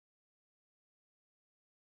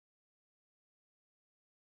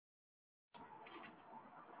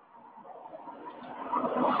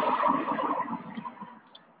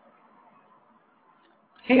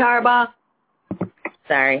Hey, Arba.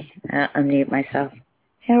 Sorry, I'll unmute myself.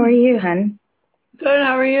 How are you, hon? Good,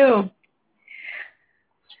 how are you?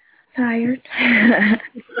 Tired.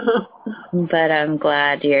 But I'm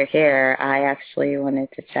glad you're here. I actually wanted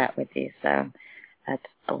to chat with you, so that's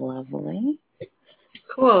lovely.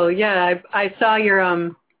 Cool, yeah, I saw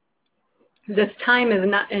your, this time is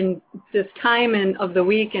not, and this time of the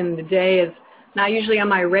week and the day is not usually on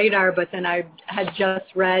my radar, but then I had just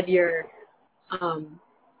read your,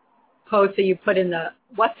 post that you put in the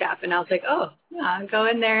WhatsApp, and I was like, oh, yeah, I'll go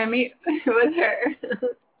in there and meet with her.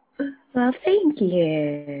 Well, thank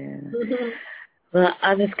you. Well,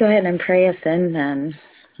 I'll just go ahead and pray us in then.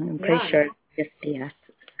 I'm pretty sure it's just be us.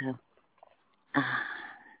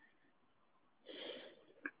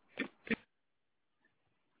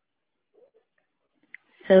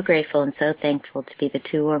 So grateful and so thankful to be the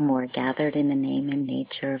two or more gathered in the name and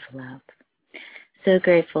nature of love. So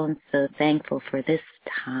grateful and so thankful for this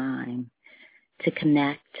time to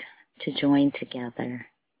connect, to join together,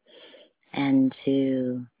 and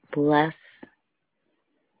to bless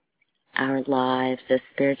our lives as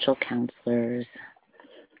spiritual counselors,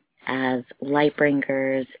 as light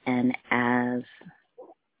bringers, and as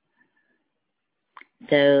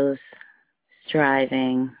those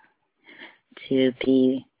striving to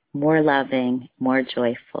be more loving, more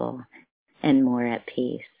joyful, and more at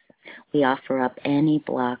peace. We offer up any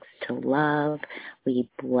blocks to love. We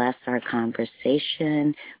bless our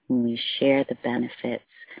conversation when we share the benefits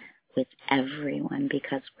with everyone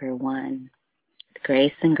because we're one. With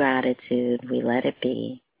grace and gratitude, we let it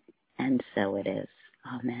be, and so it is.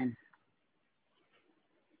 Amen.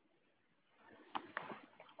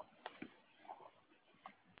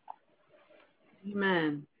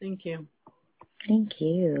 Amen. Thank you. Thank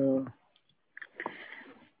you.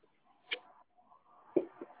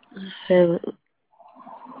 So,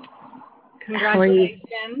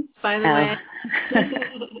 congratulations, by the way.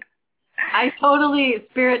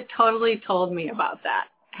 Spirit totally told me about that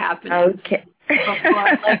happening. Okay.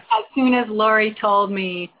 Before, like, as soon as Lori told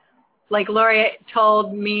me, but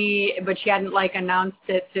she hadn't, like, announced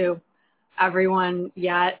it to everyone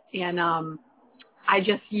yet, and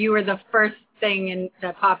you were the first thing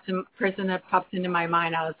that popped into my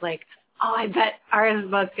mind. I was like, oh, I bet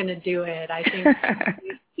Arzba's going to do it. I think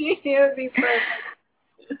it would be perfect.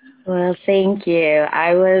 Well, thank you.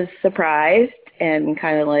 I was surprised and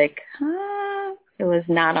kind of like, it was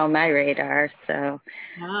not on my radar. So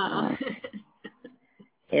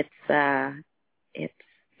it's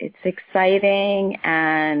exciting,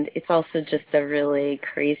 and it's also just a really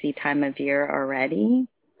crazy time of year already.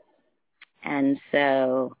 And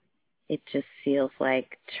so it just feels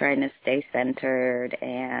like trying to stay centered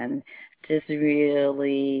and just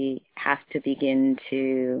really have to begin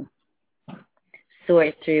to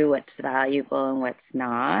sort through what's valuable and what's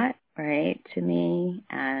not, right, to me,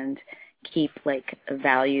 and keep, like,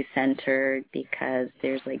 value centered because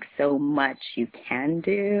there's, like, so much you can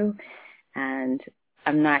do, and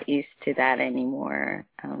I'm not used to that anymore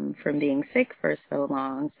from being sick for so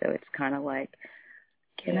long, so it's kind of like,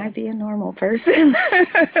 can I be a normal person?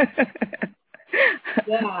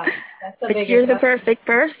 Yeah, that's a but big you're adjustment. the perfect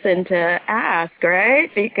person to ask, right?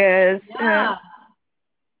 Because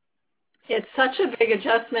it's such a big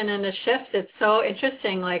adjustment and a shift. It's so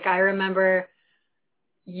interesting. Like, I remember,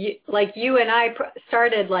 you and I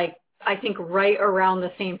started, like, I think right around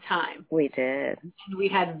the same time. We did. And we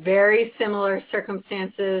had very similar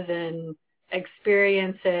circumstances and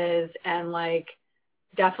experiences, and, like,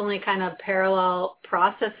 definitely kind of parallel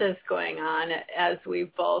processes going on as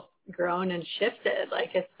we've both grown and shifted.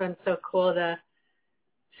 Like, it's been so cool to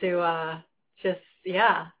just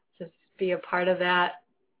be a part of that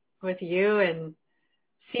with you and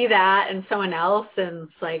see that in someone else, and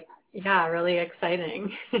it's like, really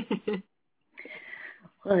exciting.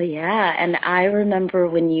 Well, yeah, and I remember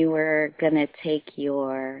when you were going to take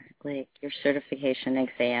your certification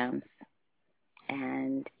exams,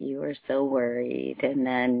 and you were so worried, and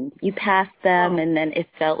then you passed them, and then it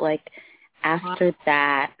felt like after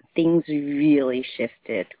that, things really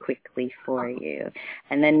shifted quickly for you.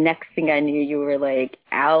 And then next thing I knew, you were, like,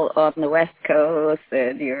 out on the West Coast,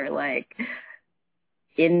 and you were, like,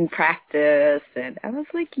 in practice, and I was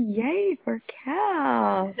like, yay for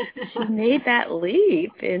Cal. She made that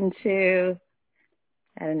leap into,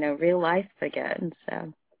 I don't know, real life again,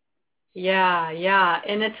 so. Yeah.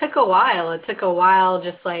 And it took a while. It took a while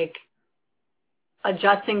just, like,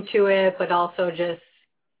 adjusting to it, but also just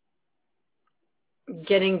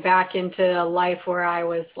getting back into a life where I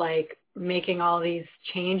was, like, making all these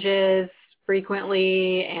changes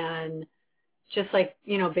frequently, and just, like,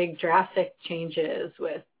 big drastic changes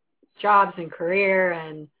with jobs and career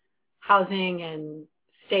and housing and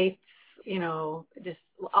states, just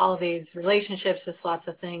all of these relationships, just lots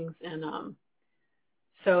of things. And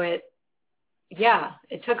so it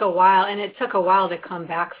took a while, and it took a while to come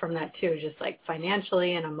back from that too, just like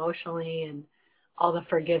financially and emotionally, and all the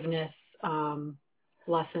forgiveness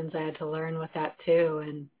lessons I had to learn with that too.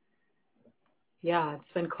 And yeah,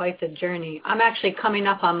 it's been quite the journey. I'm actually coming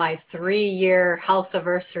up on my 3-year health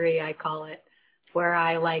anniversary, I call it, where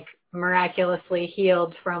I like miraculously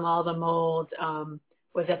healed from all the mold.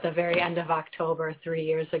 Was at the very end of October 3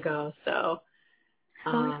 years ago. So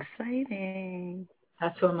how exciting.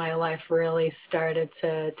 That's when my life really started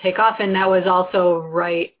to take off. And that was also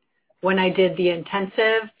right when I did the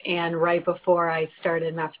intensive and right before I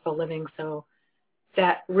started Masterful Living. So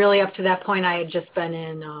that really up to that point, I had just been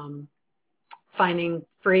in finding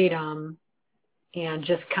freedom and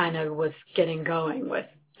just kind of was getting going with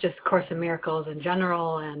just Course in Miracles in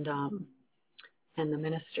general and the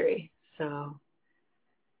ministry. So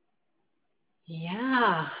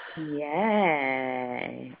yeah.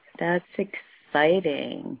 Yay. That's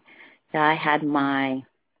exciting. Yeah, I had marked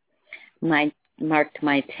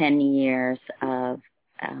my 10 years of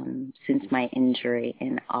since my injury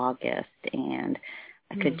in August, and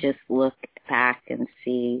I could just look back and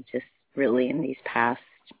see just really in these past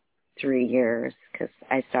 3 years, because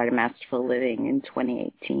I started Masterful Living in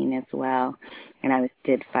 2018 as well, and I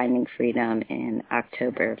did Finding Freedom in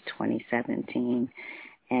October of 2017.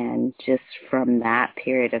 And just from that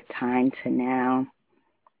period of time to now,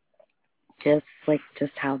 just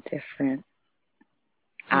how different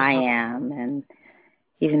I am. And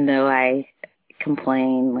even though I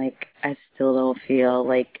complain, like, I still don't feel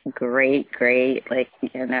like great,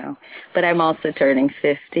 but I'm also turning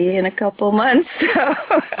 50 in a couple months. So oh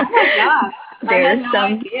my gosh. I had no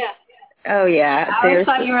idea. Oh yeah. I always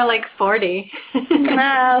thought you were like 40.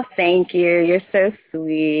 Oh, thank you. You're so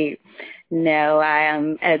sweet. No, I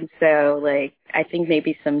am. And so, like, I think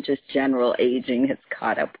maybe some just general aging has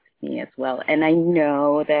caught up with me as well. And I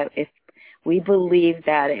know that if we believe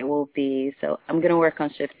that, it will be. So I'm going to work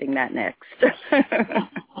on shifting that next.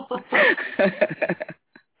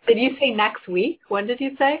 Did you say next week? When did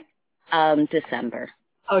you say? December.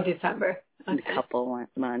 Oh, December. Okay. A couple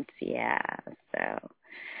months, yeah. So.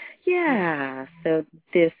 Yeah, so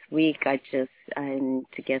this week I need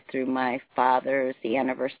to get through the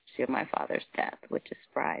anniversary of my father's death, which is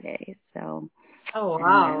Friday. So, oh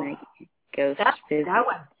wow, and then that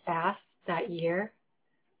went fast that year.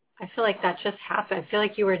 I feel like that just happened. I feel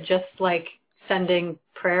like you were just like sending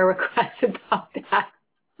prayer requests about that.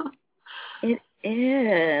 It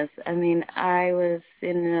is. I mean, I was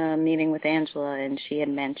in a meeting with Angela, and she had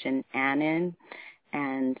mentioned Annan.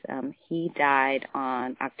 And he died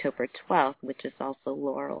on October 12th, which is also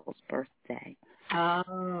Laurel's birthday. Oh.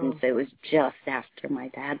 And so it was just after my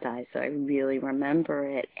dad died, so I really remember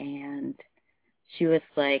it. And she was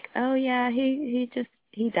like, oh, yeah, he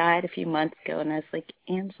died a few months ago. And I was like,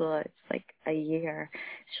 Angela, it's like a year.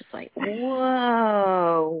 She was like,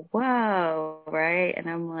 whoa, right? And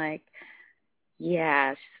I'm like,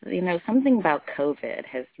 yeah, something about COVID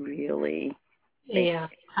has really...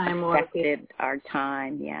 affected our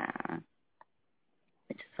time, yeah. I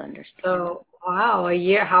just understand. So, wow, a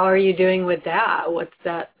year. How are you doing with that? What's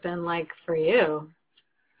that been like for you?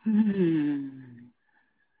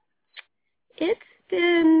 It's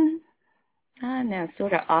been, I don't know,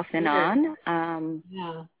 sort of off and on.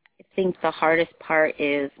 Yeah. I think the hardest part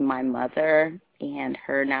is my mother and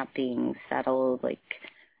her not being settled, like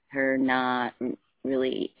her not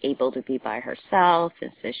really able to be by herself,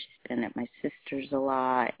 and so she's been at my sister's a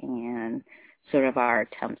lot, and sort of our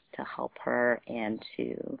attempts to help her and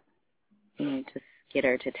to, just get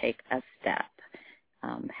her to take a step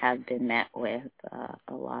have been met with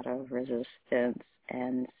a lot of resistance,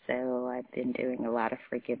 and so I've been doing a lot of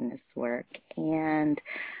forgiveness work and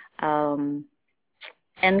kind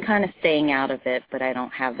of staying out of it, but I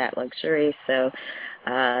don't have that luxury, so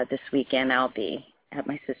this weekend I'll be at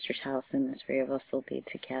my sister's house, and the three of us will be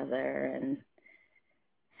together,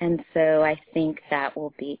 and so I think that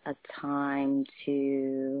will be a time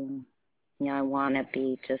to, I want to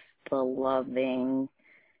be just the loving,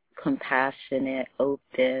 compassionate,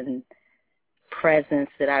 open presence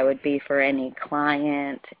that I would be for any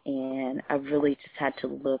client, and I've really just had to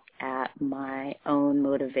look at my own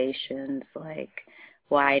motivations, like,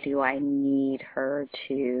 why do I need her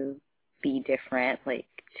to be different, like,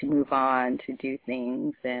 to move on, to do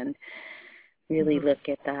things, and really look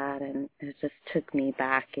at that. And it just took me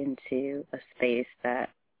back into a space that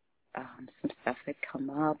some stuff had come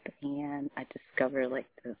up, and I discovered like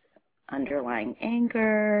this underlying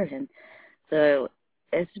anger. And so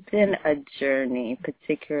it's been a journey,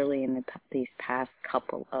 particularly in these past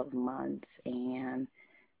couple of months, and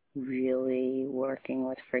really working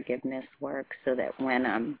with forgiveness work so that when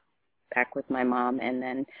I'm back with my mom, and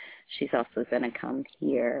then she's also going to come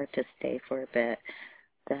here to stay for a bit,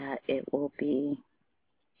 that it will be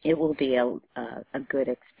a good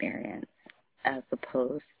experience, as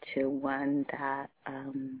opposed to one that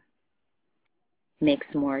makes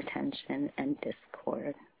more tension and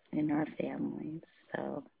discord in our families.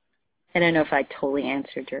 So I don't know if I totally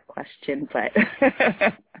answered your question, but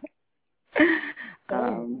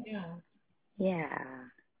yeah.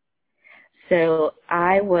 So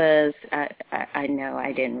I know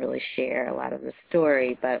I didn't really share a lot of the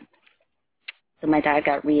story, but so my dad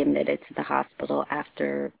got readmitted to the hospital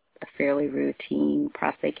after a fairly routine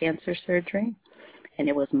prostate cancer surgery, and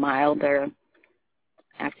it was milder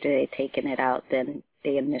after they'd taken it out than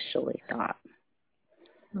they initially thought.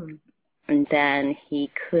 And then he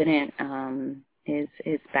couldn't,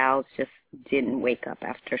 his bowels just didn't wake up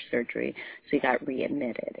after surgery, so he got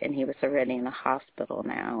readmitted, and he was already in the hospital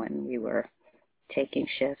now, and we were taking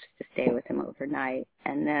shifts to stay with him overnight.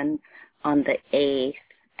 And then on the 8th,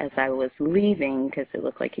 as I was leaving, because it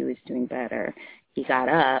looked like he was doing better, he got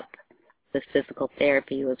up, the physical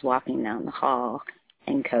therapy, was walking down the hall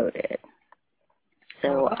and coded.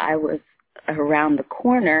 So I was around the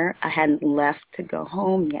corner. I hadn't left to go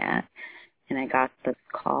home yet, and I got the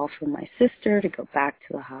call from my sister to go back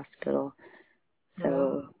to the hospital.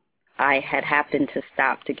 So I had happened to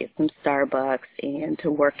stop to get some Starbucks and to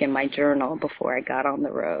work in my journal before I got on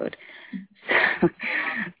the road.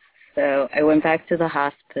 So I went back to the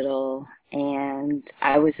hospital, and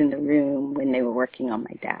I was in the room when they were working on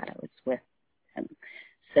my dad. I was with him.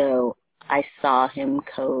 So I saw him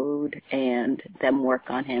code and them work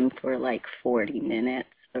on him for like 40 minutes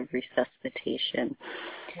of resuscitation.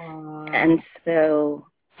 And so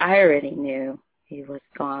I already knew he was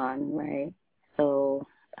gone, right? So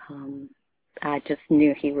I just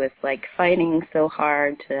knew he was like fighting so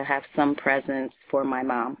hard to have some presence for my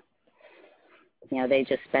mom. You know, they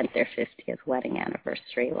just spent their 50th wedding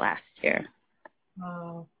anniversary last year.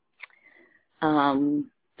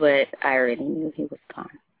 But I already knew he was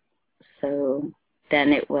gone. So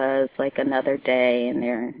then it was like another day,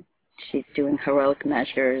 and she's doing heroic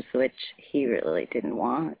measures, which he really didn't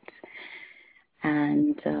want.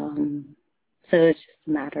 And so it's just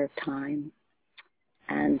a matter of time.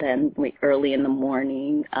 And then early in the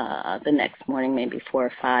morning, the next morning, maybe 4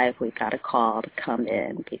 or 5, we got a call to come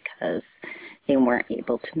in because they weren't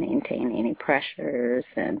able to maintain any pressures,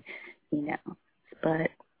 and, you know.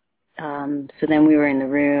 But so then we were in the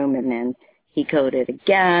room, and then he coded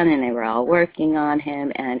again, and they were all working on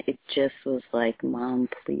him, and it just was like, Mom,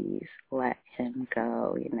 please let him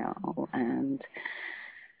go, you know. And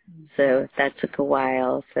so that took a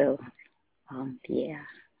while. So, yeah.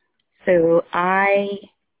 So I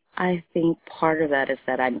think part of that is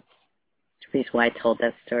that the reason why I told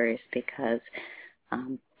that story is because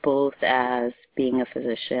both as being a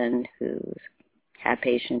physician who's had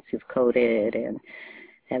patients who've coded and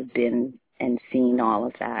have been and seen all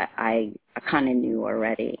of that, I kind of knew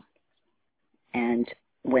already. And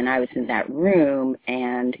when I was in that room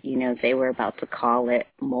and, you know, they were about to call it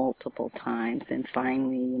multiple times, and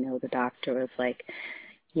finally, you know, the doctor was like,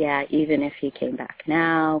 yeah, even if he came back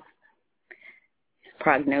now, his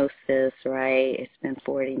prognosis, right, it's been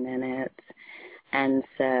 40 minutes. And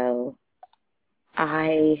so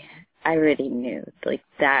I already knew, like,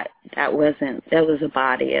 that was a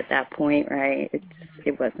body at that point, right?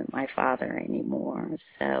 It wasn't my father anymore.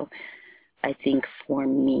 So I think for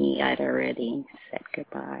me, I'd already said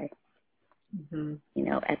goodbye, you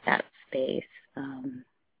know, at that space.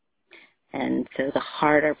 And so the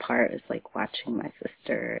harder part is like watching my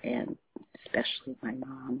sister and especially my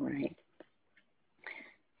mom, right?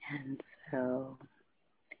 And so,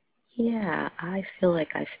 yeah, I feel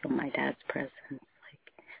my dad's presence. Like,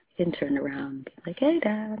 I can turn around and be like, hey,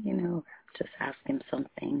 Dad, you know, just ask him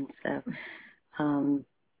something. So,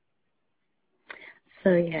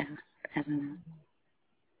 yeah, I don't know.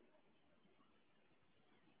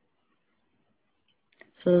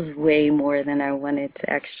 So it was way more than I wanted to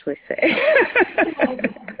actually say.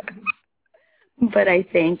 But I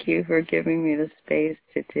thank you for giving me the space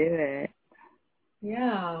to do it.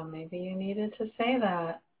 Yeah, maybe you needed to say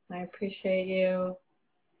that. I appreciate you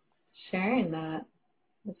sharing that.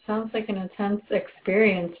 It sounds like an intense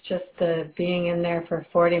experience, just the being in there for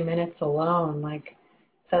 40 minutes alone. Like,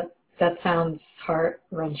 that sounds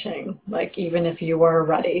heart-wrenching. Like, even if you were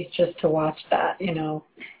ready just to watch that, you know.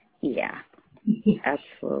 Yeah,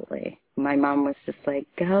 absolutely. My mom was just like,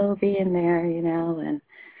 go be in there, you know, and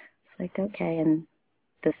it's like, okay. And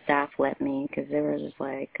the staff let me, because they were just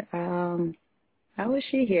like, how is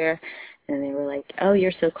she here? And they were like, oh,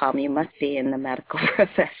 you're so calm. You must be in the medical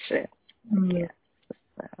profession. Mm-hmm. Yes.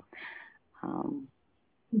 So,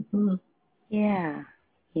 Mm-hmm. yeah.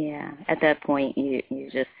 At that point, you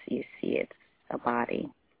see it's a body.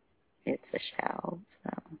 It's a shell.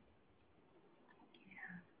 So,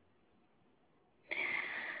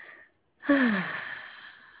 yeah.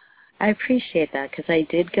 I appreciate that, because I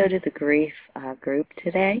did go to the grief group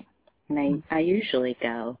today, and I usually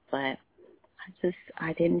go, but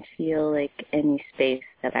I didn't feel like any space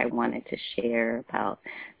that I wanted to share about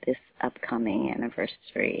this upcoming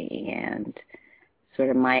anniversary and sort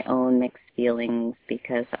of my own mixed feelings,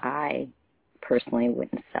 because I personally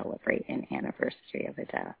wouldn't celebrate an anniversary of a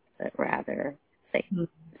death, but rather like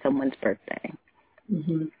someone's birthday.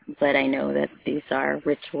 Mm-hmm. But I know that these are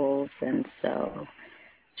rituals, and so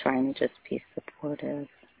trying to just be supportive.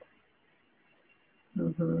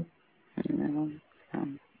 Mm-hmm. You know,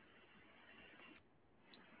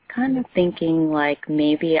 kind of thinking like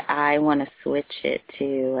maybe I want to switch it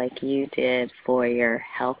to like you did for your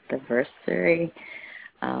health anniversary,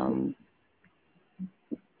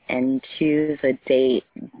 and choose a date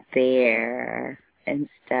there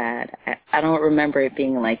instead. I don't remember it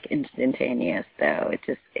being like instantaneous though.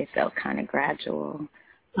 It felt kind of gradual.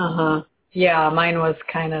 Uh-huh. Yeah, mine was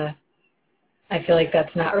kind of, I feel like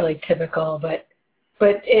that's not really typical, but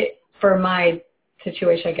it, for my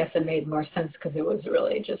situation, I guess it made more sense because it was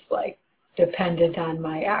really just like dependent on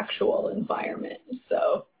my actual environment.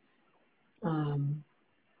 So,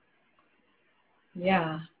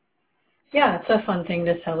 yeah, it's a fun thing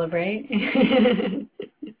to celebrate.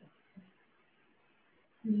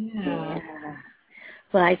 Yeah.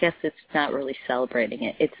 Well, I guess it's not really celebrating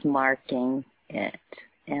it. It's marking it.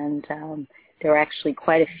 And there were actually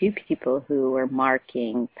quite a few people who were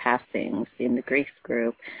marking passings in the grief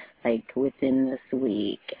group, like within this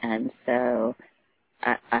week. And so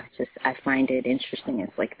I find it interesting.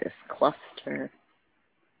 It's like this cluster.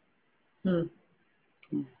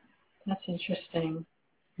 That's interesting.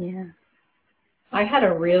 Yeah. I had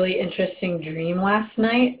a really interesting dream last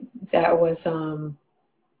night that was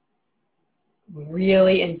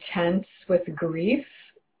really intense with grief.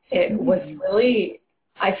 It was really,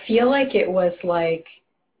 I feel like it was like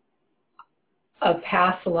a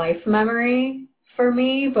past life memory for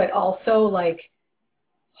me, but also like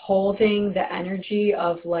holding the energy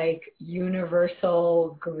of like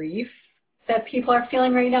universal grief that people are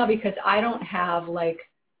feeling right now, because I don't have like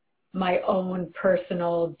my own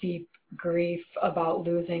personal deep grief about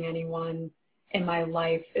losing anyone in my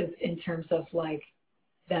life in terms of like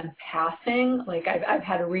them passing. Like I've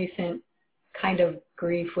had a recent kind of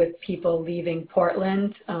grief with people leaving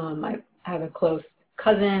Portland. I have a close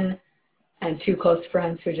cousin and two close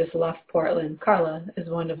friends who just left Portland. Carla is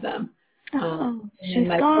one of them. She's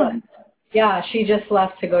gone. Yeah, she just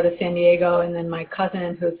left to go to San Diego, and then my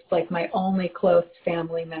cousin, who's like my only close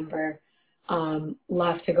family member,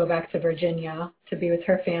 left to go back to Virginia to be with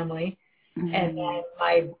her family. Mm-hmm. And then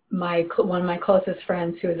my one of my closest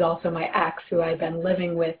friends, who is also my ex, who I've been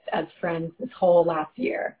living with as friends this whole last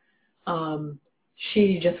year,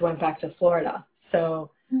 she just went back to Florida.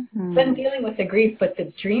 So been dealing with the grief, but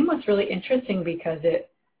the dream was really interesting because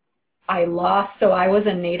I was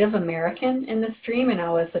a Native American in this dream, and I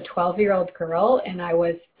was a 12-year-old girl, and I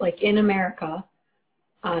was like in America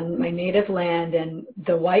on my native land, and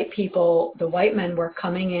the white men were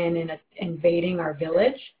coming in and invading our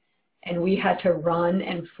village, and we had to run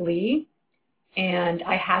and flee. And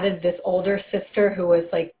I had this older sister who was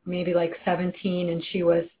like maybe like 17, and she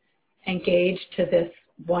was engaged to this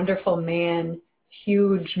wonderful man,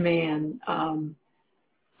 huge man,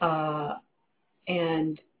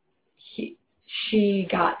 and she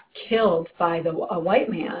got killed by a white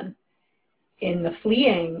man in the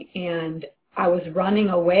fleeing, and I was running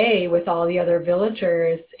away with all the other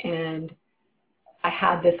villagers, and I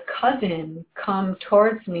had this cousin come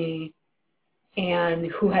towards me, and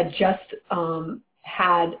who had just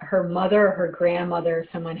had her mother, her grandmother,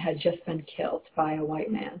 someone had just been killed by a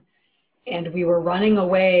white man. And we were running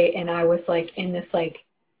away, and I was like in this like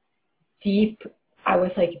deeply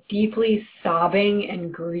sobbing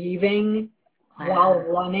and grieving while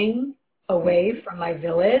running away from my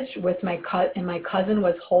village with and my cousin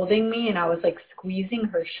was holding me, and I was like squeezing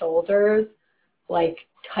her shoulders like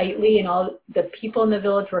tightly, and all the people in the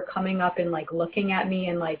village were coming up and like looking at me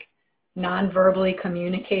and like non-verbally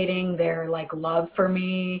communicating their like love for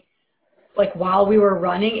me. Like while we were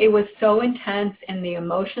running, it was so intense, and the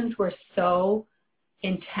emotions were so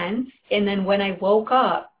intense. And then when I woke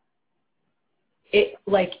up, it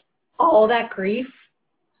like all that grief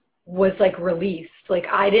was like released. Like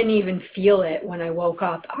I didn't even feel it when I woke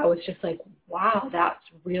up. I was just like, wow, that's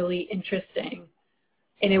really interesting.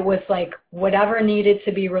 And it was like whatever needed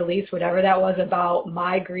to be released, whatever that was about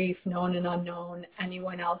my grief, known and unknown,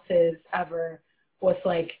 anyone else's ever, was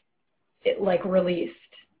like, it like released.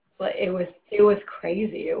 But it was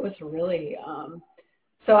crazy. It was really,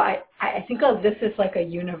 so I think this is like a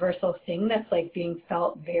universal thing that's like being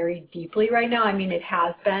felt very deeply right now. I mean, it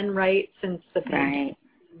has been, right, since the pandemic. Right.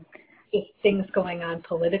 Just things going on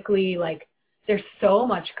politically, like there's so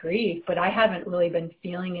much grief, but I haven't really been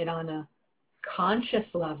feeling it on a conscious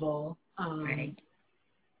level. Right.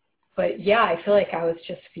 But yeah, I feel like I was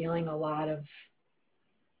just feeling a lot of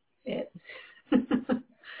it.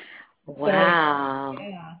 Wow. So,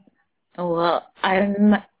 yeah. Well,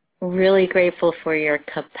 I'm really grateful for your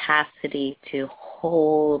capacity to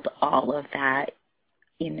hold all of that,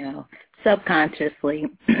 subconsciously,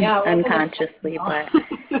 Yeah, it wasn't unconsciously, but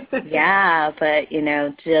yeah, but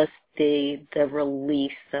just the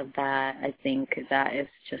release of that, I think that is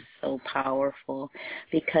just so powerful,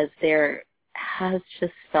 because there has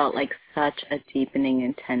just felt like such a deepening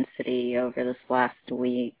intensity over this last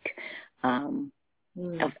week,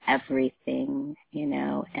 of everything,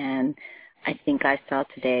 and I think I saw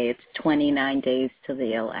today it's 29 days to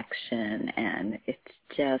the election, and it's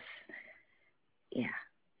just, yeah,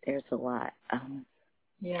 there's a lot.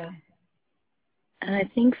 Yeah. And I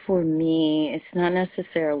think for me, it's not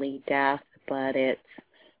necessarily death, but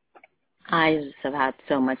I just have had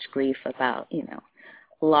so much grief about,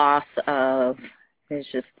 loss of, there's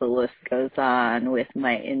just, the list goes on with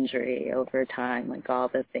my injury over time, like all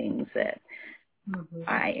the things that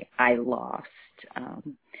I lost.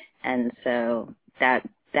 And so that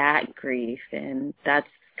grief, and that's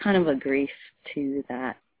kind of a grief too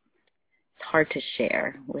that it's hard to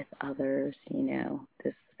share with others,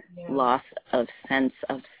 this loss of sense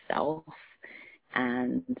of self,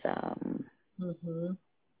 and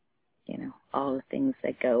all the things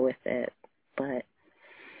that go with it. But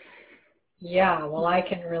yeah, well, I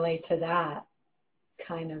can relate to that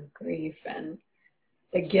kind of grief, and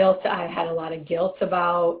the guilt. I had a lot of guilt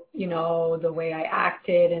about, the way I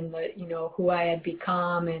acted, and who I had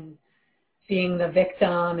become, and being the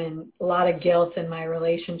victim, and a lot of guilt in my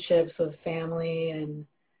relationships with family. And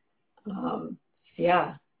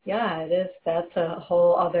yeah, it is. That's a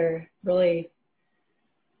whole other really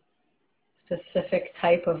specific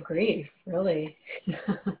type of grief, really.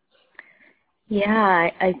 yeah,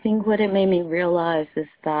 I think what it made me realize is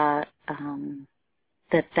that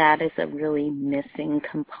that is a really missing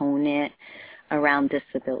component around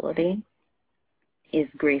disability, is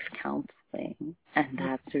grief counseling, and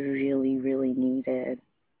that's really, really needed.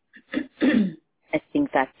 I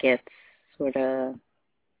think that gets sort of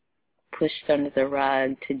pushed under the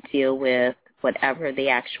rug to deal with whatever the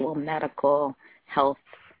actual medical health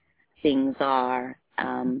things are,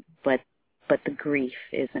 but the grief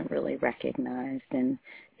isn't really recognized and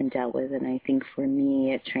dealt with. And I think for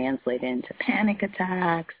me, it translated into panic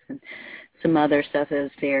attacks and some other stuff that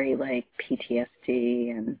was very like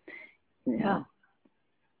PTSD and,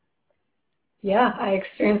 Yeah, I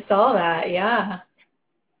experienced all that. Yeah.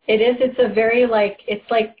 It is. It's a very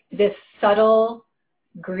it's like this subtle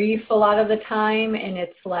grief a lot of the time. And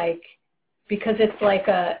it's like, because it's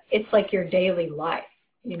like your daily life,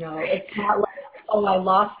 it's not like, oh, I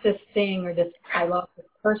lost this thing, or I lost this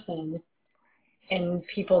person, and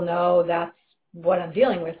people know that's what I'm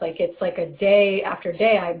dealing with. Like, it's like a day after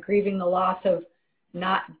day, I'm grieving the loss of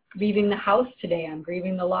not leaving the house today. I'm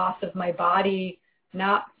grieving the loss of my body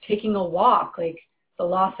not taking a walk, like the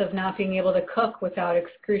loss of not being able to cook without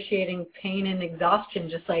excruciating pain and exhaustion,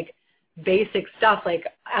 just like basic stuff, like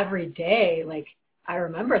every day. Like, I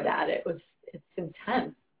remember that. It's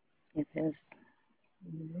intense. It is.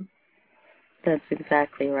 That's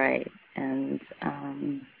exactly right. And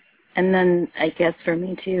then I guess for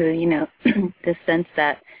me too, the sense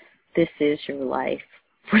that this is your life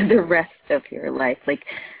for the rest of your life, like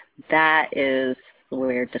that is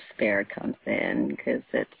where despair comes in, because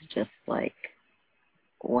it's just like,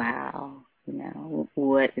 wow,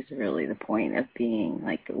 what is really the point of being?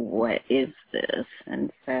 Like, what is this?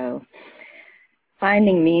 And so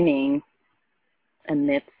finding meaning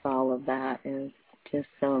amidst all of that is just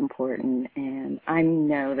so important. And I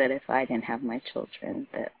know that if I didn't have my children,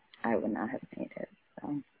 that I would not have made it.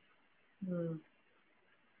 So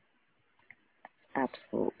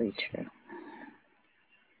absolutely true.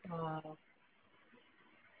 Wow.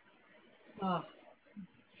 Oh,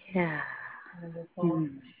 Yeah. wonderful.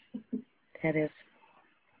 That is.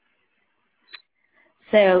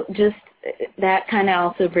 So just that kind of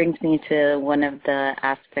also brings me to one of the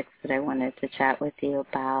aspects that I wanted to chat with you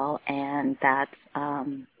about, and that's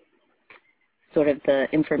sort of the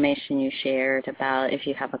information you shared about if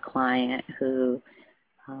you have a client who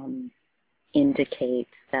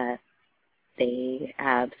indicates that they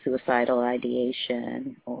have suicidal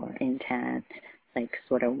ideation or intent, like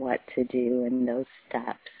sort of what to do in those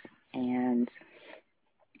steps. And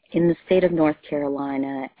in the state of North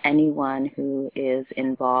Carolina, anyone who is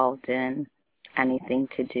involved in anything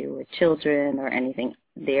to do with children or anything,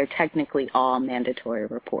 they're technically all mandatory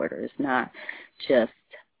reporters, not just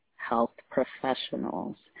health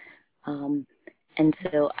professionals. And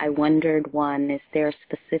so I wondered, one, is there a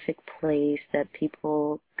specific place that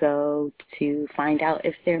people go to find out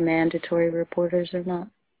if they're mandatory reporters or not?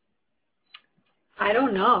 I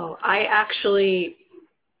don't know. I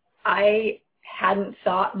hadn't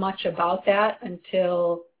thought much about that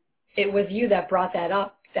until it was you that brought that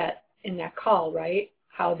up in that call, right?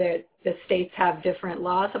 How the states have different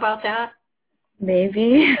laws about that?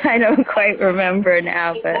 Maybe. I don't quite remember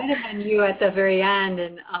now. It but might have been you at the very end,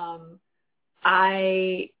 and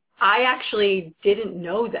I actually didn't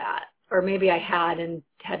know that, or maybe I had and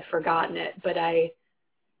had forgotten it, but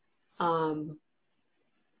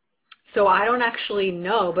so I don't actually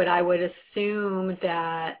know, but I would assume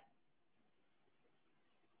that,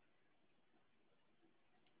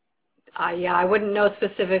 I wouldn't know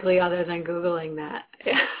specifically other than Googling that.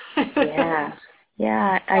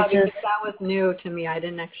 Yeah. Because that was new to me. I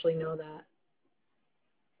didn't actually know that.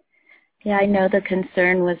 Yeah, I know the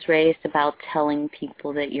concern was raised about telling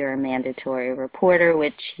people that you're a mandatory reporter,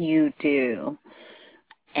 which you do.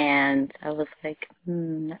 And I was like,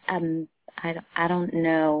 I don't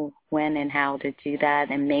know when and how to do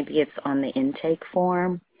that, and maybe it's on the intake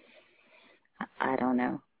form. I don't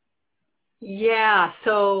know. Yeah,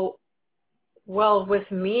 so, well,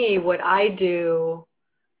 with me, what I do,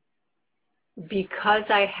 because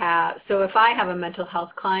so if I have a mental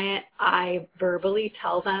health client, I verbally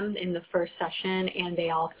tell them in the first session, and they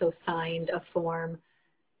also signed a form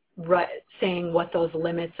saying what those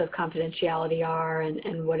limits of confidentiality are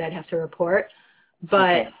and what I'd have to report.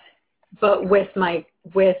 But with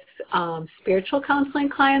spiritual counseling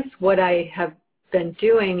clients, what I have been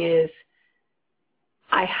doing is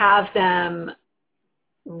I have them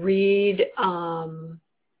read,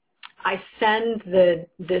 I send the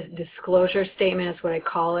disclosure statement, is what I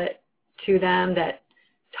call it, to them that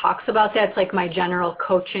talks about that. It's like my general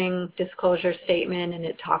coaching disclosure statement, and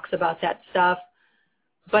it talks about that stuff.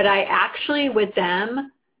 But I actually, with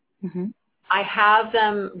them, I have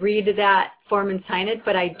them read that form and sign it,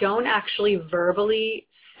 but I don't actually verbally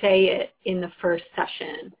say it in the first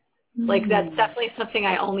session. Like, that's definitely something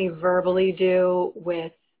I only verbally do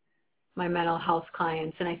with my mental health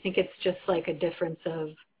clients. And I think it's just like a difference of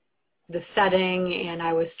the setting, and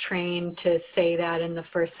I was trained to say that in the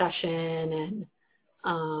first session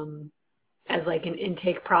and as like an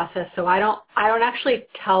intake process. So I don't actually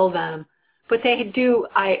tell them, but they do.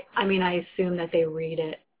 I assume that they read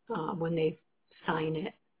it when they sign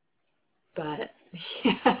it. But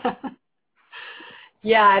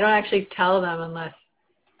yeah, I don't actually tell them unless,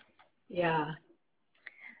 yeah.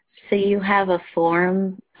 So you have a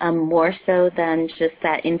form, more so than just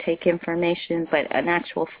that intake information, but an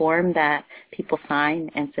actual form that people sign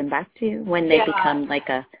and send back to you when they become like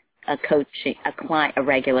a client, a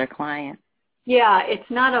regular client. Yeah, it's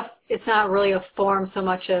not really a form so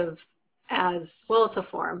much as it's a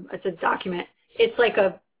form. It's a document. It's like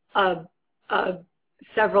a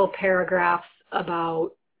several paragraphs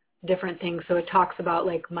about different things. So it talks about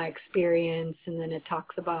like my experience, and then it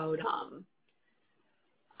talks about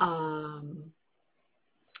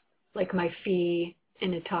like my fee,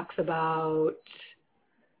 and it talks about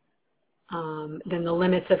then the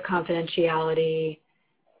limits of confidentiality,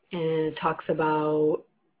 and it talks about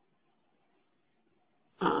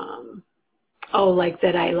like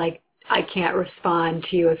that I can't respond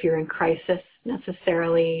to you if you're in crisis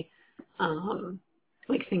necessarily,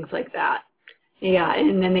 like things like that. Yeah,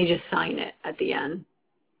 and then they just sign it at the end.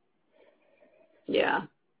 Yeah.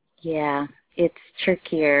 Yeah. It's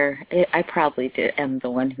trickier. I probably am the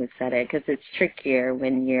one who said it, because it's trickier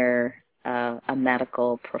when you're a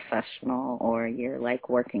medical professional or you're like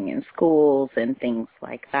working in schools and things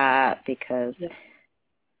like that, because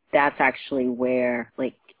that's actually where,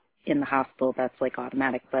 like in the hospital, that's like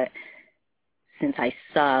automatic. But since I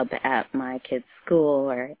sub at my kid's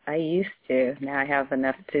school, or I used to, now I have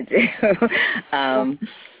enough to do,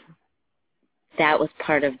 that was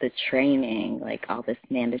part of the training, like all this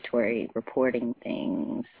mandatory reporting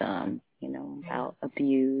things, about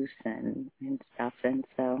abuse and stuff. And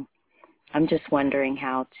so I'm just wondering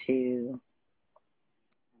how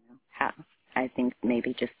I think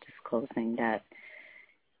maybe just disclosing that,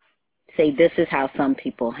 say this is how some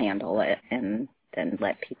people handle it, and then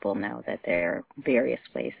let people know that there are various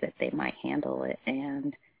ways that they might handle it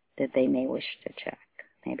and that they may wish to check.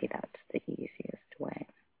 Maybe that's the easiest way.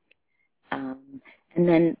 And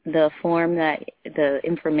then the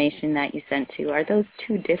information that you sent to, are those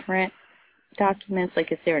two different documents?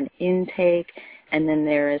 Like, is there an intake and then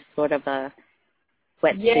there is sort of a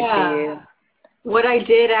what to do? What I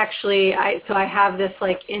did actually, I have this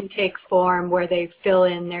like intake form where they fill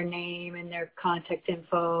in their name and their contact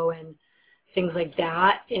info and things like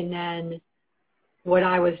that. And then what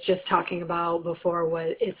I was just talking about before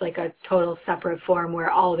was it's like a total separate form where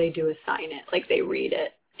all they do is sign it. Like they read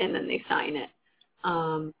it and then they sign it.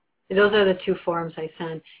 Those are the two forms I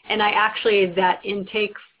send. And I actually, that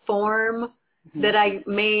intake form that I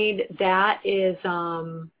made, that is,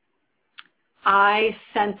 I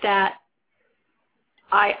sent that,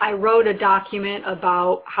 I wrote a document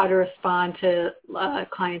about how to respond to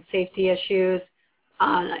client safety issues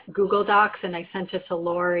on Google Docs, and I sent it to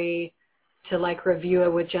Lori to like review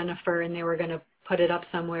it with Jennifer, and they were going to put it up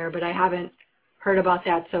somewhere, but I haven't heard about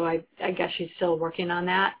that, so I guess she's still working on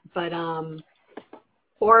that. But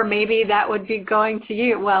or maybe that would be going to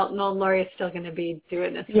you. Well, no, Lori's still going to be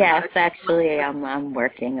doing this. Yes, actually, I'm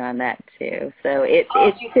working on that too. So it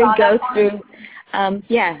should go through.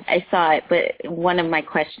 Yeah, I saw it, but one of my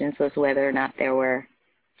questions was whether or not there were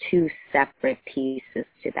two separate pieces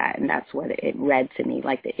to that, and that's what it read to me,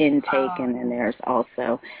 like the intake, and then there's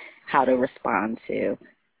also how to respond to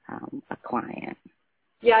a client.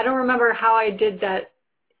 Yeah, I don't remember how I did that.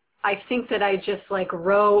 I think that I just like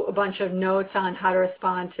wrote a bunch of notes on how to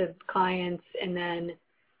respond to clients, and then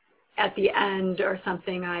at the end or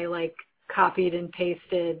something I like copied and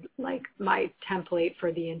pasted like my template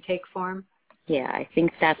for the intake form. Yeah, I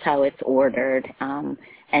think that's how it's ordered.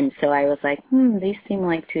 And so I was like, these seem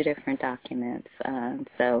like two different documents.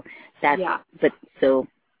 So that's, but so.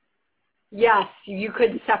 Yes, you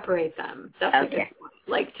could separate them. That's okay. A good point.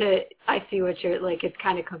 Like I see what you're, like it's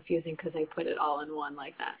kind of confusing because I put it all in one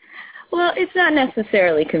like that. Well, it's not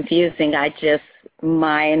necessarily confusing.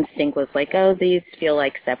 My instinct was like, oh, these feel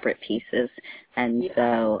like separate pieces. And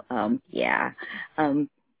so, thank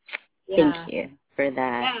you for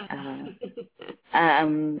that.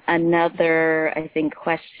 Another, I think,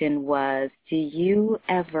 question was, do you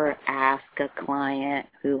ever ask a client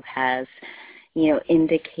who has,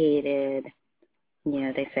 indicated,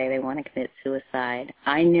 they say they want to commit suicide?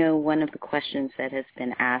 I know one of the questions that has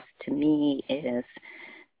been asked to me is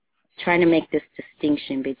trying to make this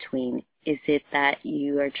distinction between, is it that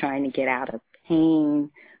you are trying to get out of pain,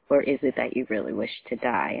 or is it that you really wish to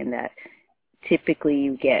die? And that typically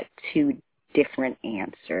you get two different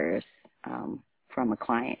answers from a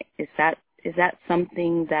client. Is that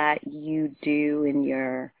something that you do in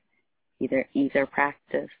your either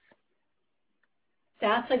practice?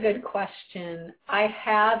 That's a good question. I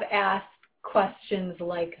have asked questions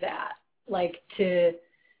like that,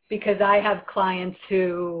 because I have clients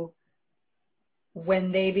who,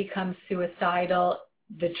 when they become suicidal,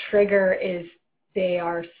 the trigger is they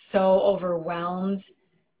are so overwhelmed,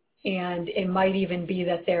 and it might even be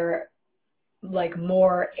that they're like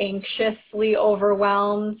more anxiously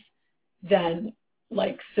overwhelmed than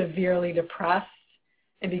like severely depressed.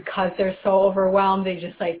 And because they're so overwhelmed, they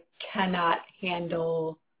just like cannot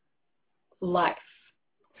handle life.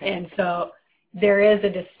 And so there is a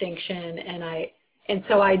distinction, and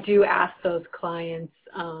so I do ask those clients,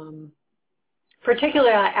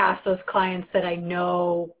 particularly I ask those clients that I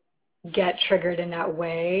know get triggered in that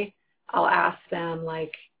way. I'll ask them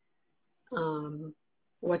like,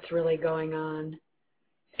 what's really going on,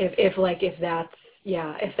 if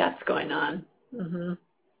that's going on.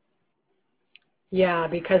 Yeah,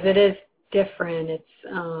 because it is different. It's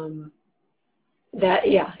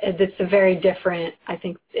it's a very different, I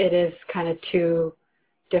think it is kind of two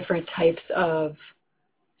different types of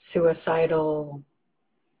suicidal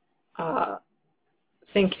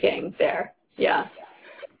thinking there. Yeah.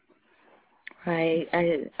 Right.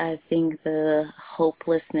 I think the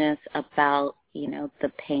hopelessness about,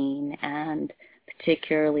 the pain, and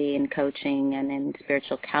particularly in coaching and in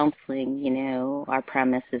spiritual counseling, our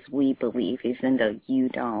premise is we believe even though you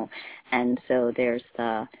don't. And so there's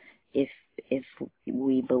if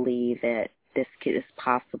we believe that this is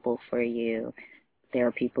possible for you, there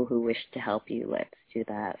are people who wish to help you, let's do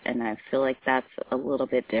that. And I feel like that's a little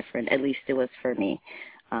bit different, at least it was for me,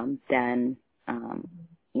 than,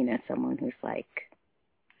 someone who's like,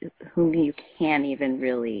 whom you can't even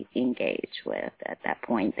really engage with at that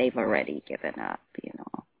point. They've already given up,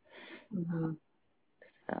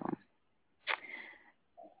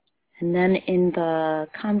 And then in the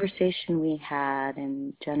conversation we had,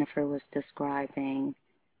 and Jennifer was describing,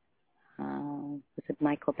 was it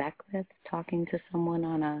Michael Beckwith talking to someone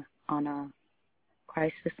on a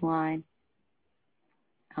crisis line?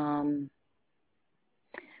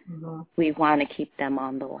 We want to keep them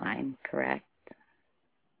on the line, correct?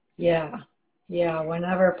 Yeah. Yeah.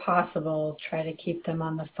 Whenever possible, try to keep them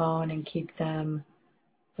on the phone and keep them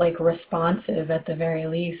like responsive at the very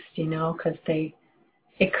least, you know, because they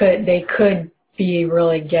could be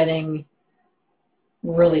really getting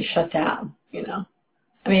really shut down, you know.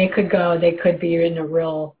 I mean, they could be in a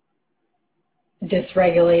real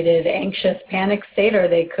dysregulated, anxious, panic state, or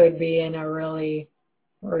they could be in a really,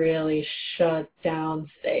 really shut down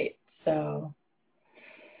state. So,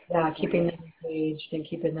 yeah, keeping them engaged and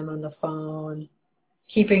keeping them on the phone,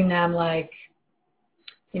 keeping them like,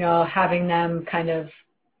 you know, having them kind of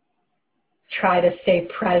try to stay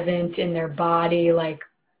present in their body, like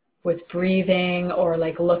with breathing or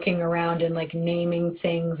like looking around and like naming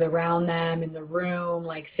things around them in the room,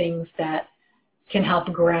 like things that can help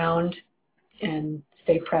ground and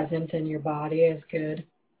stay present in your body is good.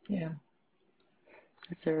 Yeah.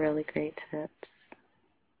 That's a really great tip.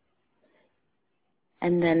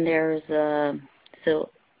 And then there's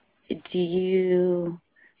so do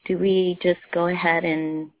we just go ahead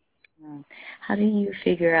and, how do you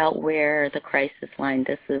figure out where the crisis line,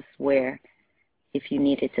 this is where, if you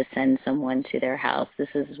needed to send someone to their house, this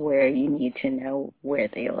is where you need to know where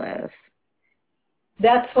they live?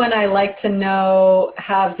 That's when I like to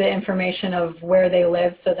have the information of where they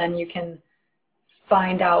live, so then you can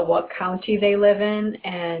find out what county they live in.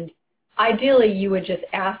 And ideally, you would just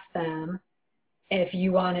ask them if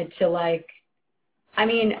you wanted to, like, I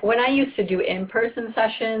mean, when I used to do in-person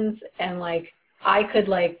sessions and like I could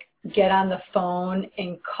like get on the phone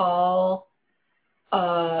and call,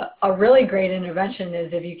 a really great intervention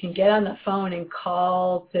is if you can get on the phone and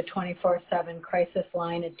call the 24/7 crisis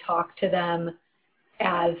line and talk to them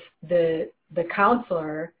as the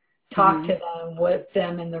counselor, talk to them with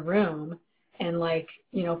them in the room and like,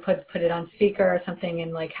 you know, put it on speaker or something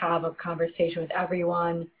and like have a conversation with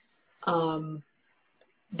everyone.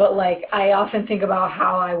 But like I often think about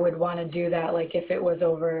how I would want to do that, like if it was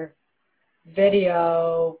over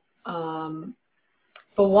video.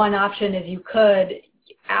 But one option is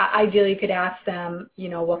ideally you could ask them, you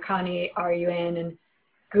know, what county are you in, and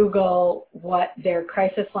Google what their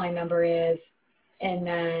crisis line number is, and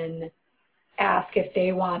then ask if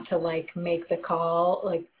they want to like make the call,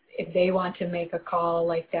 like if they want to make a call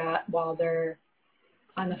like that while they're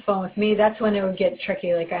on the phone with me. That's when it would get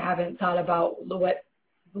tricky. Like I haven't thought about what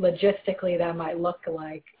logistically that might look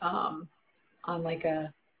like on like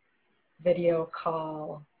a video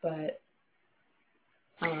call, but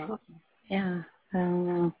yeah, I don't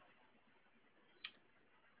know.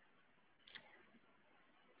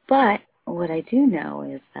 But what I do know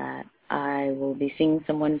is that I will be seeing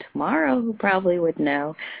someone tomorrow who probably would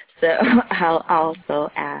know. So I'll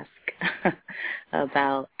also ask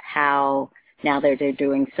about how, now that they're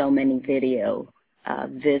doing so many video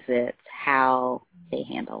visits, how they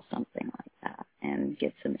handle something like that and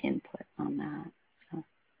get some input on that. So.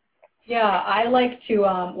 Yeah, I like to,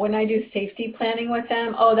 when I do safety planning with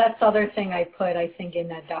them, that's the other thing I put, I think, in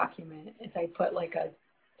that document, is I put like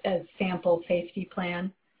a sample safety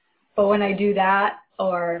plan. But when I do that,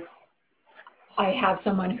 or I have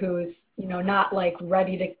someone who's, you know, not like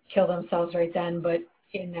ready to kill themselves right then, but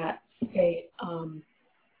in that state,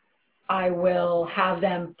 I will have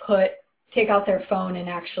them take out their phone and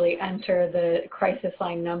actually enter the crisis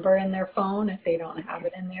line number in their phone if they don't have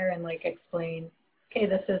it in there, and like explain, okay,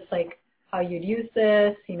 this is like how you'd use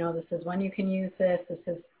this, you know, this is when you can use this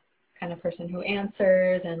is kind of person who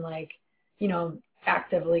answers, and like, you know,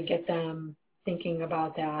 actively get them thinking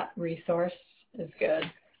about that resource is good.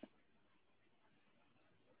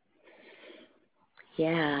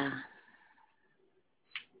 Yeah.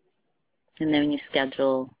 And then you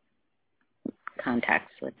schedule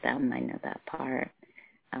contacts with them. I know that part.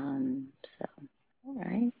 So, all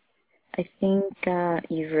right. I think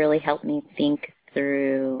you've really helped me think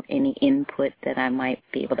through any input that I might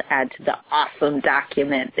be able to add to the awesome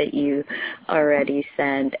document that you already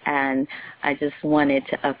sent. And I just wanted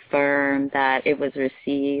to affirm that it was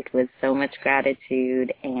received with so much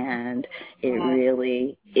gratitude, and it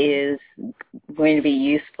really is going to be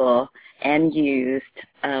useful and used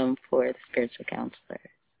for the spiritual counselors.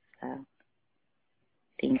 So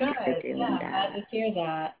thank you for doing that. Glad to hear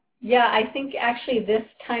that. Yeah, I think actually this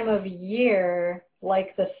time of year,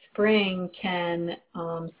 like the spring, can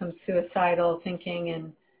some suicidal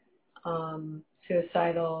thinking and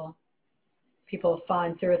suicidal people have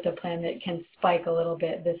fallen through with the plan, that can spike a little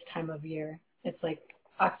bit this time of year. It's like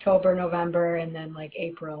October, November, and then like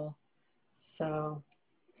April. So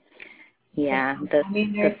Yeah, I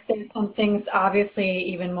mean, there's some things, obviously,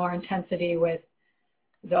 even more intensity with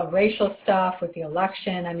the racial stuff, with the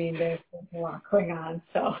election. I mean, there's a lot going on.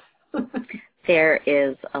 So there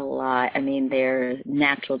is a lot. I mean, there are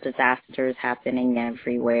natural disasters happening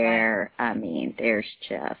everywhere. I mean, there's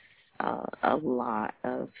just a lot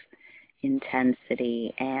of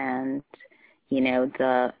intensity, and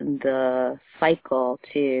the cycle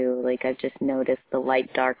too. Like, I've just noticed the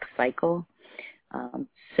light dark cycle.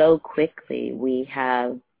 So quickly we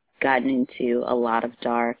have gotten into a lot of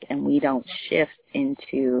dark, and we don't shift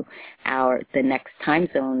into the next time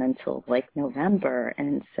zone until like November.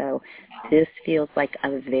 And so this feels like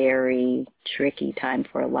a very tricky time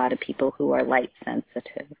for a lot of people who are light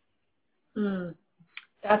sensitive.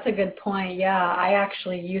 That's a good point. Yeah, I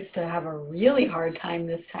actually used to have a really hard time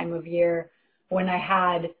this time of year when I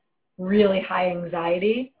had really high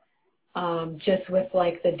anxiety. Just with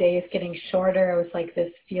like the days getting shorter, it was like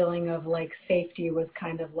this feeling of like safety was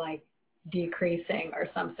kind of like decreasing or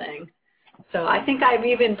something. So I think I've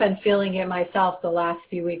even been feeling it myself the last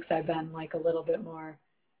few weeks. I've been like a little bit more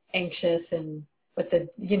anxious, and with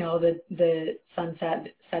the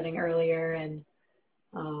sunset setting earlier, and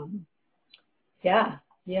yeah,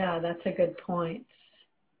 that's a good point.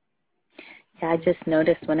 Yeah, I just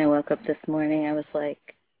noticed when I woke up this morning, I was like,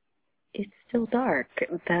 it's still dark.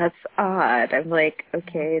 That's odd. I'm like,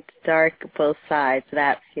 okay, it's dark both sides.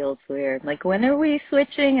 That feels weird. Like, when are we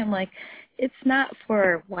switching? I'm like, it's not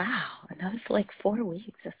for, wow, another like 4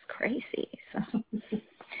 weeks. That's crazy.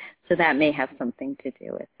 So that may have something to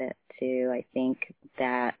do with it too. I think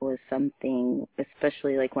that was something,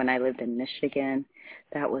 especially like when I lived in Michigan,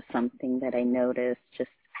 that was something that I noticed, just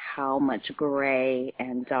how much gray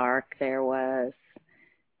and dark there was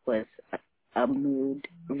a mood,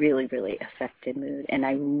 really, really affected mood. And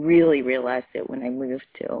I really realized it when I moved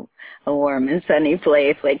to a warm and sunny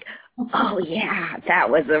place. Like, oh yeah, that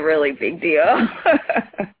was a really big deal.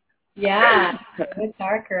 Yeah, it's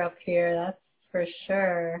darker up here, that's for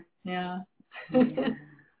sure. Yeah.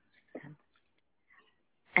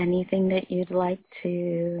 Anything that you'd like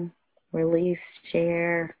to release,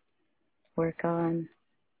 share, work on?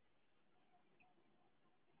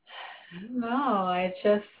 No, I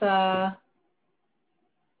just,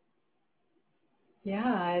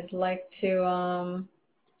 I'd like to,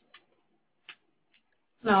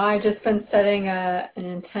 no, I've just been setting an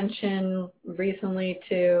intention recently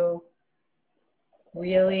to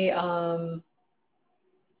really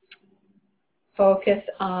focus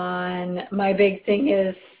on, my big thing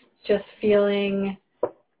is just feeling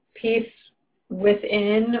peace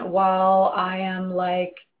within while I am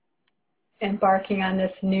like embarking on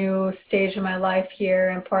this new stage of my life here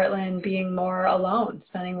in Portland, being more alone,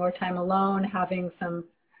 spending more time alone, having some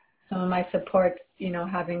of my supports,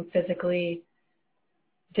 having physically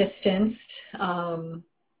distanced,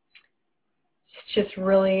 just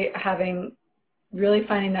really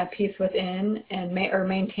finding that peace within, and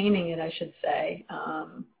maintaining it, I should say.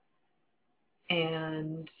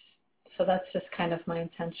 And so that's just kind of my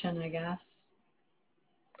intention, I guess.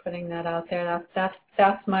 Putting that out there.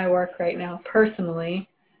 That's my work right now, personally.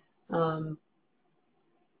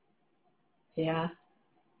 Yeah.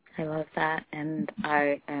 I love that, and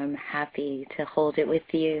I am happy to hold it with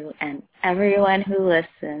you, and everyone who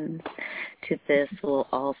listens to this will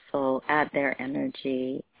also add their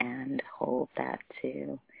energy and hold that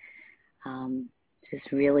too.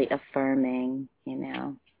 Just really affirming,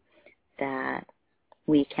 that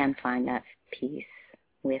we can find that peace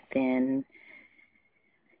within,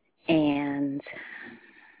 and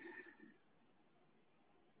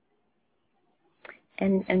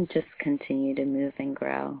just continue to move and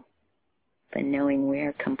grow, but knowing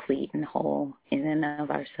we're complete and whole in and of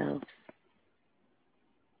ourselves.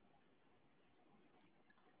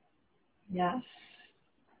 Yes.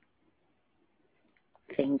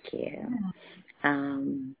 Thank you. Yeah.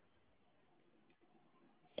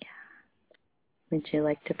 Would you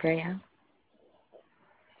like to pray out?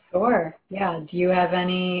 Sure. Yeah. Do you have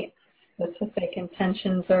any specific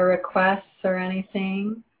intentions or requests or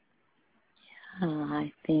anything?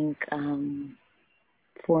 I think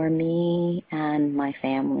for me and my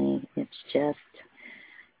family, it's just,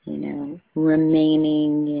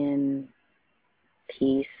 remaining in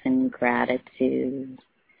peace and gratitude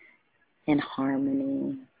and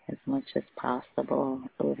harmony as much as possible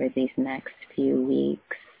over these next few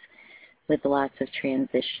weeks, with lots of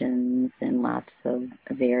transitions and lots of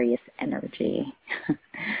various energy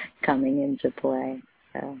coming into play.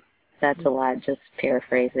 So That's a lot. Just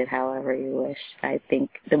paraphrase it however you wish. I think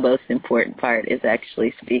the most important part is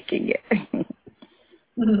actually speaking it.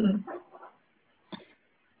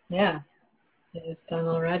 Yeah, it is done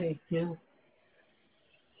already. Yeah.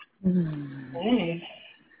 Nice.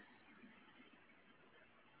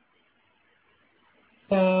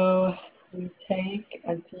 So we take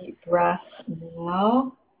a deep breath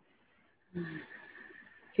now,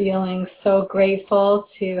 feeling so grateful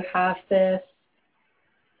to have this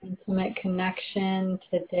intimate connection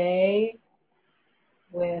today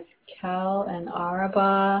with Kel and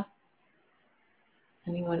Araba.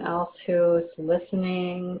 Anyone else who's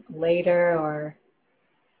listening later, or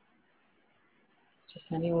just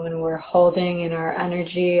anyone we're holding in our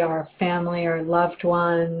energy, our family, our loved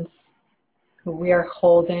ones, who we are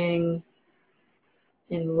holding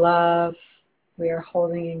in love, we are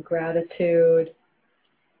holding in gratitude.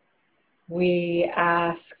 We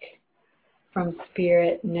ask from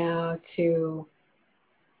Spirit now to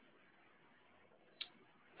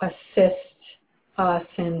assist us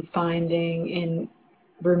in finding, in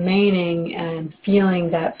remaining and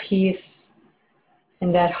feeling that peace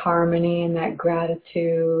and that harmony and that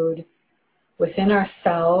gratitude within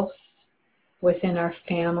ourselves, within our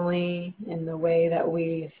family, in the way that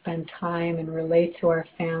we spend time and relate to our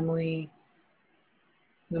family.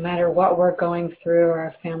 No matter what we're going through, or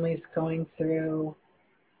our family's going through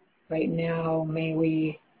right now, may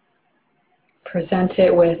we present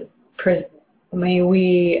it with, may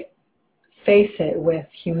we face it with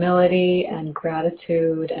humility and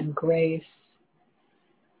gratitude and grace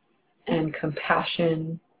and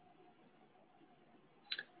compassion.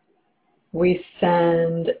 We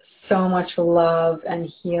send so much love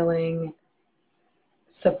and healing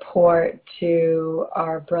support to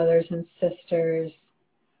our brothers and sisters,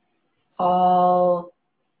 all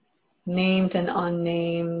named and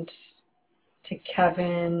unnamed, to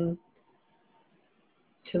Kevin,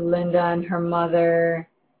 to Linda and her mother,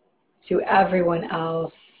 to everyone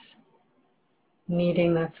else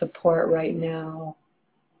needing that support right now.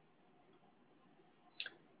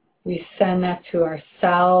 We send that to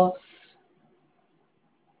ourselves.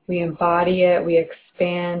 We embody it. We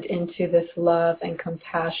expand into this love and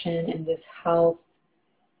compassion and this health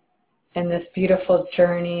and this beautiful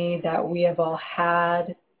journey that we have all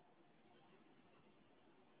had.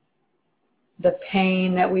 The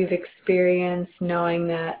pain that we've experienced, knowing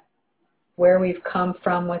that where we've come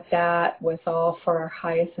from with that was all for our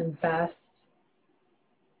highest and best.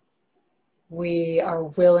 We are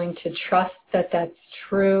willing to trust that that's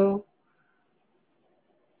true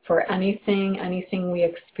for anything we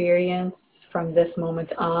experience from this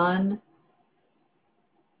moment on.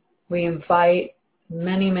 We invite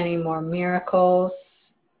many, many more miracles.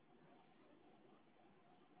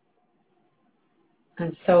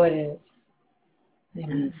 And so it is.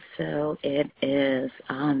 Amen. And so it is.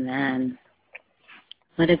 Amen.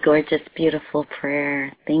 What a gorgeous, beautiful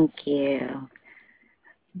prayer. Thank you.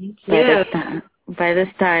 Thank you. By this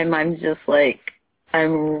time, I'm like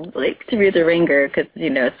through the ringer because,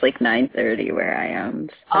 it's like 9:30 where I am.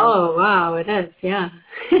 So. Oh, wow, it is, yeah.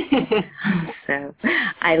 So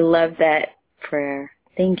I love that prayer.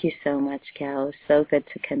 Thank you so much, Cal. It was so good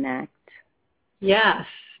to connect. Yes,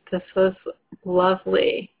 this was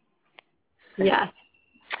lovely. Yes.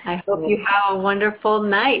 I hope you have a wonderful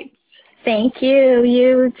night. Thank you.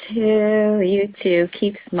 You too. You too.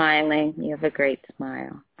 Keep smiling. You have a great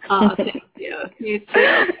smile. Oh, thank you. You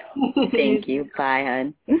too. Thank you. Bye,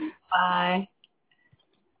 hon. Bye.